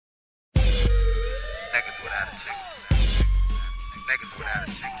without a chick. Niggas without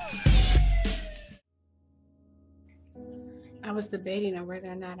a chick. I was debating on whether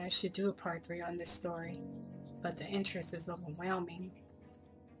or not I should do a part 3 on this story, but the interest is overwhelming.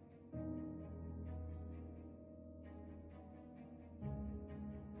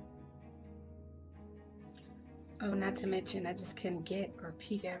 Oh, not to mention, I just couldn't get or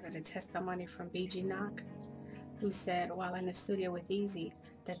piece together the testimony from BG Knock, who said while in the studio with Eazy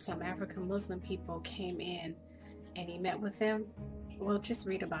that some African Muslim people came in and he met with them. Well, just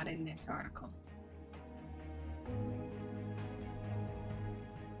read about it in this article.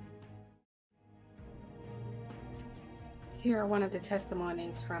 Here are one of the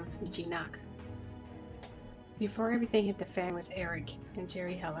testimonies from BG Knock. Before everything hit the fan with Eric and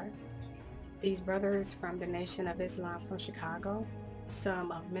Jerry Heller, these brothers from the Nation of Islam from Chicago,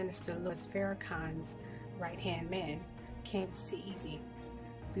 some of Minister Louis Farrakhan's right-hand men, came to see Eazy.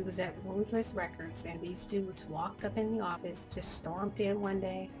 We was at Ruthless Records and these dudes walked up in the office, just stormed in one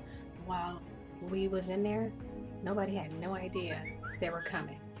day while we was in there. Nobody had no idea they were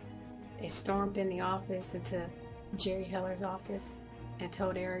coming. They stormed in the office into Jerry Heller's office and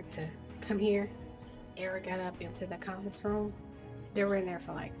told Eric to come here. Eric got up into the conference room. They were in there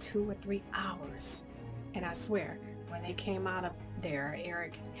for like 2 or 3 hours. And I swear, when they came out of there,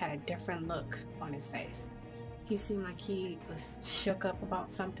 Eric had a different look on his face. He seemed like he was shook up about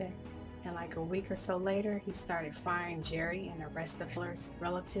something. And like a week or so later, he started firing Jerry and the rest of Heller's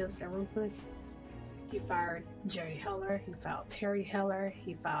relatives at Ruthless. He fired Jerry Heller, he fired Terry Heller,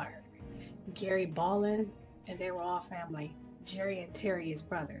 he fired Gary Ballin, and they were all family. Jerry and Terry is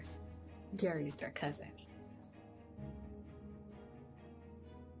brothers. Gary's their cousin.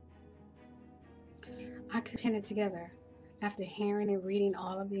 I could pin it together. After hearing and reading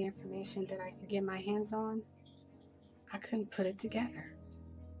all of the information that I could get my hands on, I couldn't put it together.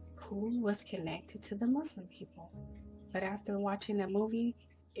 Who was connected to the Muslim people? But after watching the movie,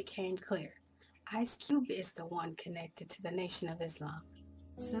 it came clear. Ice Cube is the one connected to the Nation of Islam.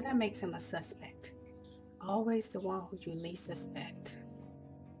 So that makes him a suspect. Always the one who you least suspect.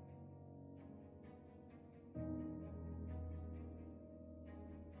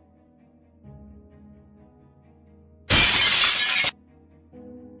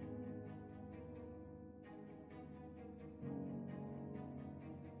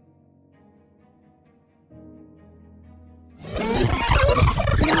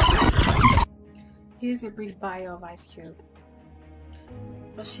 Here's a brief bio of Ice Cube.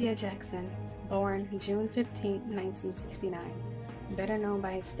 O'Shea Jackson, born June 15, 1969, better known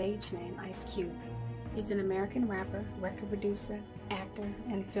by his stage name Ice Cube, is an American rapper, record producer, actor,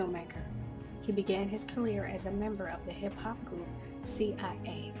 and filmmaker. He began his career as a member of the hip-hop group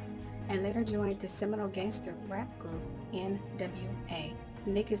CIA, and later joined the seminal gangster rap group NWA,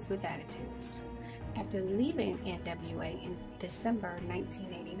 Niggas with Attitudes. After leaving NWA in December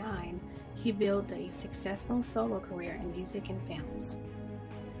 1989, he built a successful solo career in music and films.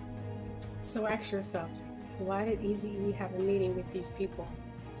 So ask yourself, why did eazy-e have a meeting with these people?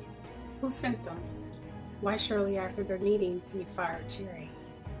 Who sent them? Why shortly after their meeting, he fired Jerry?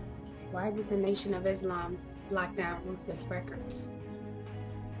 Why did the Nation of Islam lock down Ruthless Records?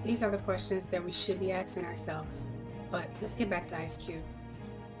 These are the questions that we should be asking ourselves. But let's get back to Ice Cube.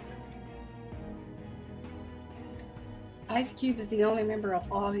 Ice Cube is the only member of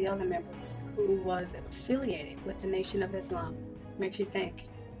all the other members who was affiliated with the Nation of Islam. Makes you think.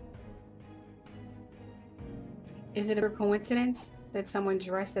 Is it a coincidence that someone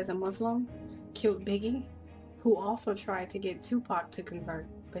dressed as a Muslim killed Biggie, who also tried to get Tupac to convert,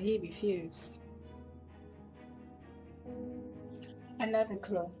 but he refused? Another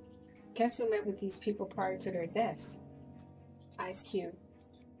clue. Guess who met with these people prior to their deaths? Ice Cube.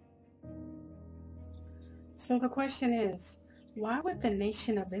 So the question is, why would the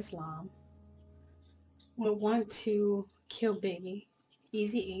Nation of Islam would want to kill Biggie,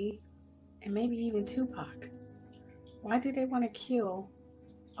 eazy-e, and maybe even Tupac? Why do they want to kill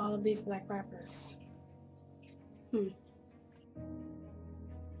all of these black rappers?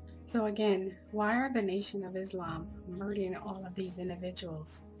 So again, why are the Nation of Islam murdering all of these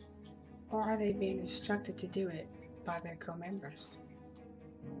individuals? Or are they being instructed to do it by their co-members?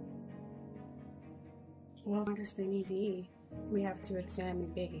 Well, to understand eazy-e, we have to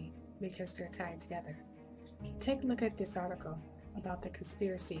examine Biggie because they're tied together. Take a look at this article about the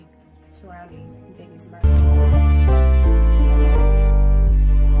conspiracy surrounding Biggie's murder.